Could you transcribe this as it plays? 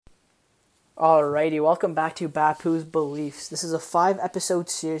Alrighty, welcome back to Bapoo's Beliefs. This is a 5-episode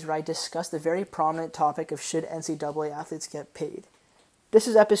series where I discuss the very prominent topic of should NCAA athletes get paid. This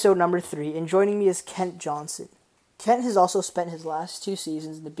is episode number 3, and joining me is Kent Johnson. Kent has also spent his last 2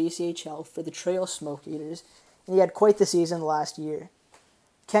 seasons in the BCHL for the Trail Smoke Eaters, and he had quite the season last year.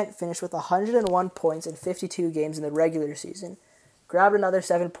 Kent finished with 101 points in 52 games in the regular season, grabbed another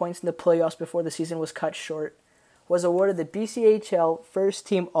 7 points in the playoffs before the season was cut short, was awarded the BCHL First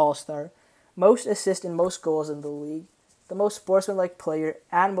Team All-Star, most assists and most goals in the league, the most sportsmanlike player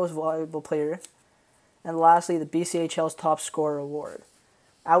and most valuable player, and lastly, the BCHL's top scorer award.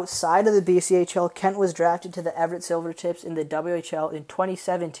 Outside of the BCHL, Kent was drafted to the Everett Silvertips in the WHL in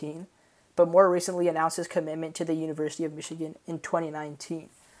 2017, but more recently announced his commitment to the University of Michigan in 2019.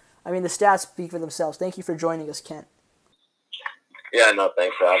 I mean, the stats speak for themselves. Thank you for joining us, Kent. Yeah, no,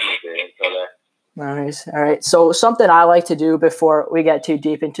 thanks for having me there. Nice. All right. So something I like to do before we get too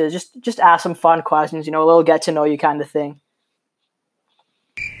deep into just ask some fun questions, a little get to know you kind of thing.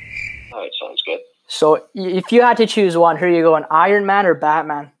 All right, sounds good. So if you had to choose one, who are you going, Iron Man or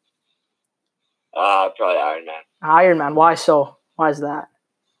Batman? Probably Iron Man. Iron Man. Why so? Why is that?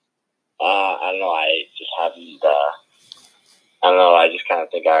 I don't know. I just haven't. I don't know. I just kind of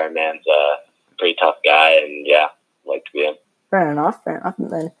think Iron Man's a pretty tough guy, and yeah, like to be him. Fair enough.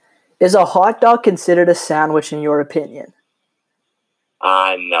 And then, is a hot dog considered a sandwich in your opinion?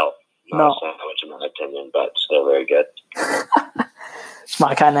 No. Not a sandwich in my opinion, but still very good. It's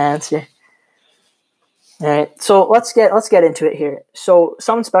my kind of answer. All right, so let's get into it here. So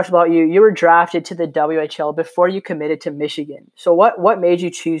something special about you. You were drafted to the WHL before you committed to Michigan. So what made you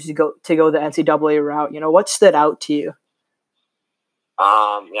choose to go the NCAA route? What stood out to you?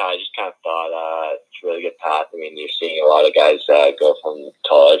 Yeah, I just kind of thought it's a really good path. I mean, you're seeing a lot of guys go from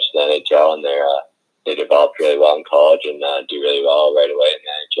college to the NHL, and they develop really well in college and do really well right away in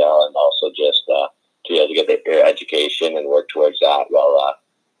the NHL, and also just to be able to get their education and work towards that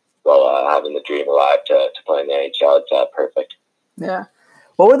while having the dream alive to play in the NHL. It's perfect. Yeah.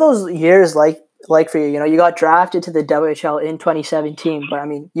 What were those years like for you? You got drafted to the WHL in 2017, but I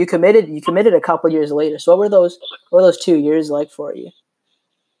mean, you committed a couple years later. So what were those 2 years like for you?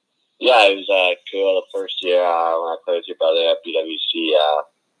 Yeah, it was cool. The first year when I played with your brother at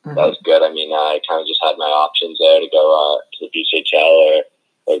BWC, that was good. I mean, I kind of just had my options there to go to the BCHL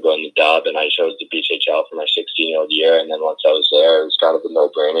or go in the dub, and I chose the BCHL for my 16-year-old year. And then once I was there, it was kind of a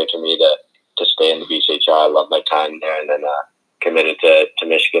no-brainer to me to stay in the BCHL. I loved my time there, and then committed to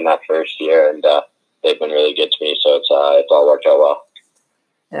Michigan that first year, and they've been really good to me. So it's all worked out well.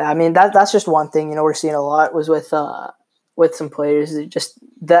 Yeah, I mean that's just one thing we're seeing a lot was with some players, just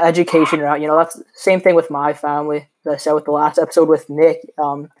the education route. That's the same thing with my family. As I said with the last episode with Nick,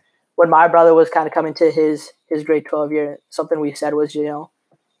 when my brother was kind of coming to his grade 12 year, something we said was,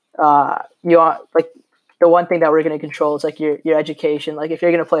 like the one thing that we're going to control is like your education. Like if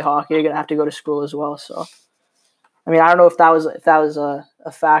you're going to play hockey, you're going to have to go to school as well. So, I mean, I don't know if that was a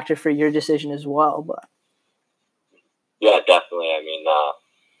factor for your decision as well, but yeah, definitely. I mean,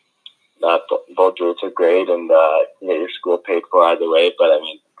 both routes are great, and you get your school paid for either way. But I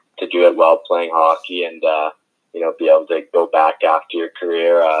mean, to do it while playing hockey and be able to go back after your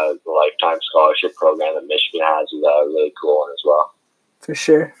career, the lifetime scholarship program that Michigan has is a really cool one as well. For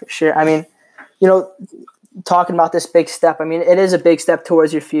sure. I mean, talking about this big step, I mean, it is a big step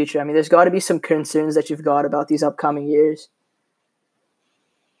towards your future. I mean, there's got to be some concerns that you've got about these upcoming years.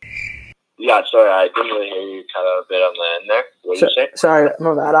 Yeah, sorry, I didn't really hear you cut out a bit on the end there. What did you say? Sorry,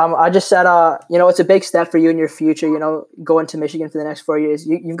 my bad. I just said, it's a big step for you in your future, going to Michigan for the next 4 years.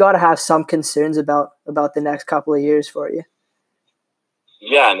 You've got to have some concerns about the next couple of years for you.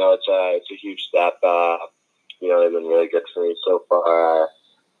 Yeah, no, it's a huge step. They've been really good for me so far.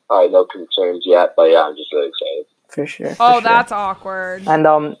 No concerns yet, but yeah, I'm just really excited. For sure. That's awkward. And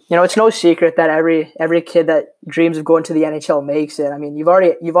it's no secret that every kid that dreams of going to the NHL makes it. I mean, you've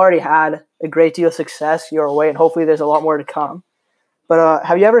already had a great deal of success your way, and hopefully there's a lot more to come. But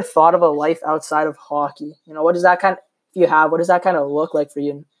have you ever thought of a life outside of hockey? What does that kind of look like for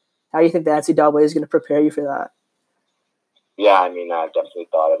you? And how do you think the NCAA is going to prepare you for that? Yeah, I mean, I've definitely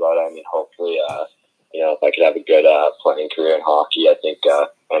thought about it. I mean, hopefully, if I could have a good playing career in hockey, I think,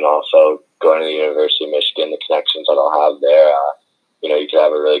 and also going to the University of Michigan, the connections that I'll have there, you could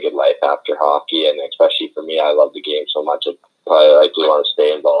have a really good life after hockey. And especially for me, I love the game so much. I'd probably likely want to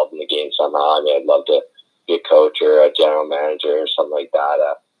stay involved in the game somehow. I mean, I'd love to be a coach or a general manager or something like that.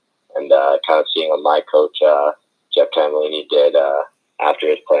 And kind of seeing what my coach, Jeff Camellini, did after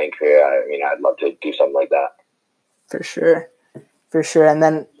his playing career, I mean, I'd love to do something like that. For sure. And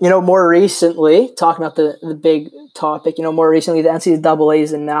then, more recently, talking about the big topic, more recently the NCAA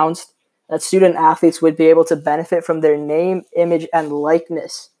has announced that student athletes would be able to benefit from their name, image, and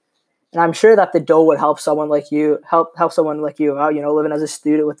likeness. And I'm sure that the dough would help someone like you out, living as a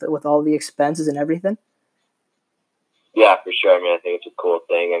student with all the expenses and everything. Yeah, for sure. I mean, I think it's a cool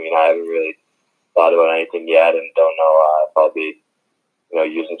thing. I mean, I haven't really thought about anything yet, and don't know if I'll be,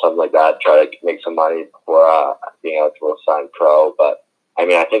 using something like that, try to make some money before being eligible to sign pro. But I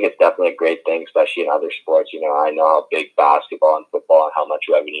mean, I think it's definitely a great thing, especially in other sports. I know how big basketball and football and how much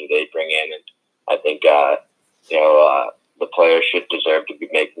revenue they bring in, and I think the players should deserve to be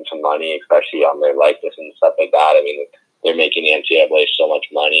making some money, especially on their likeness and stuff like that. I mean, they're making the NCAA so much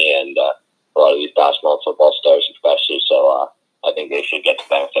money, and a lot of these basketball and football stars especially. So I think they should get to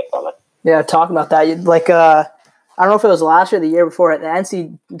benefit from it. Yeah, talking about that, I don't know if it was last year or the year before, the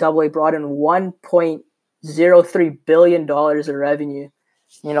NCAA brought in $1.03 billion of revenue.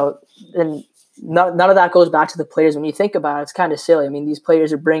 And none of that goes back to the players. When you think about it, it's kind of silly. I mean, these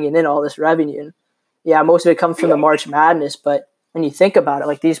players are bringing in all this revenue. And yeah, most of it comes from the March Madness. But when you think about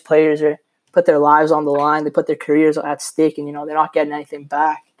it, these players put their lives on the line. They put their careers at stake, and, they're not getting anything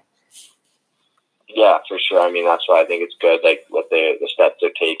back. Yeah, for sure. I mean, that's why I think it's good, what the steps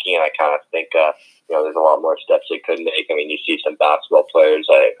they're taking. And I kind of think, there's a lot more steps they could make. I mean, you see some basketball players.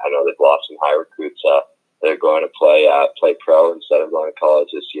 I know they've lost some high recruits. They're going to play pro instead of going to college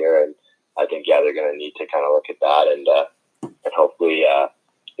this year. And I think, they're going to need to kind of look at that and hopefully, add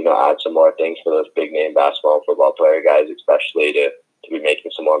some more things for those big name basketball and football player guys, especially to be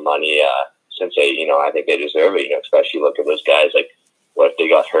making some more money since they, I think they deserve it. Especially look at those guys. What if they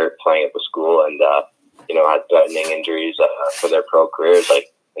got hurt playing at the school and had threatening injuries for their pro careers,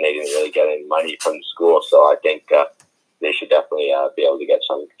 and they didn't really get any money from the school. So I think they should definitely be able to get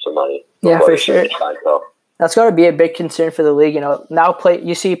some money. Yeah, for sure. That's got to be a big concern for the league. Now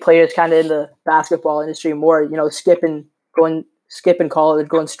you see players kind of in the basketball industry more, skipping college,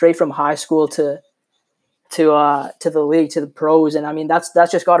 going straight from high school to the league, to the pros. And I mean, that's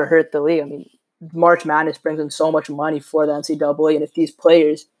just got to hurt the league. I mean, March Madness brings in so much money for the NCAA, and if these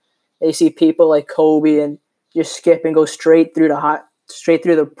players, they see people like Kobe and just skip and go straight through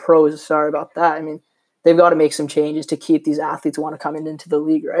the pros. Sorry about that. I mean, they've got to make some changes to keep these athletes want to come into the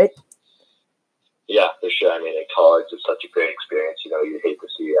league, right? Yeah, for sure. I mean, in college, it's such a great experience. You hate to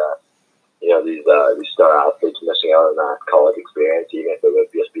see these star athletes missing out on that college experience, even if it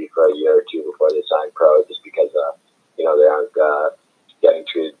would just be for a year or two before they sign pro, just because they aren't getting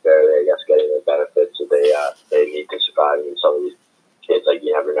treated fairly, I guess, getting their benefits that they need to survive. And some of these kids,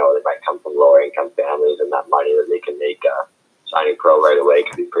 you never know, they might come from lower income families, and that money that they can make signing pro right away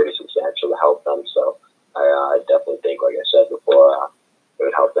could be pretty substantial to help them. So I definitely think, like I said before, it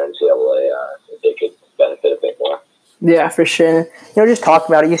would help the NCAA if they could benefit a bit more. Yeah, for sure. Just talk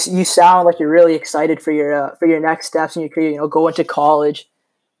about it. You sound like you're really excited for your next steps in your career. Going to college.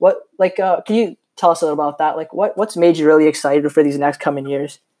 What can you tell us a little about that? What's made you really excited for these next coming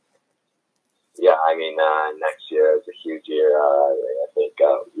years? Yeah, I mean, next year is a huge year. I think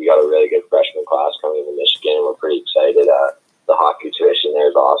we got a really good freshman class coming into Michigan, and we're pretty excited. The hockey tradition there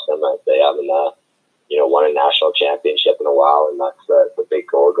is awesome. They haven't, won a national championship in a while, and that's the big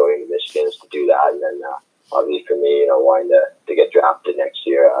goal going to Michigan is to do that. And then, obviously, for me, wanting to get drafted next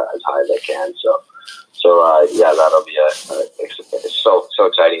year as high as I can. So that'll be so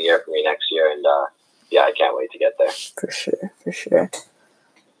exciting year for me next year, and I can't wait to get there. For sure.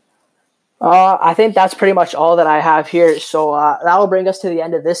 I think that's pretty much all that I have here. So that will bring us to the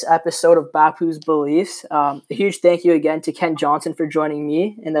end of this episode of Bapoo's Beliefs. A huge thank you again to Kent Johnson for joining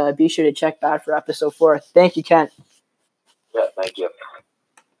me, and be sure to check back for episode 4. Thank you, Kent. Yeah, thank you.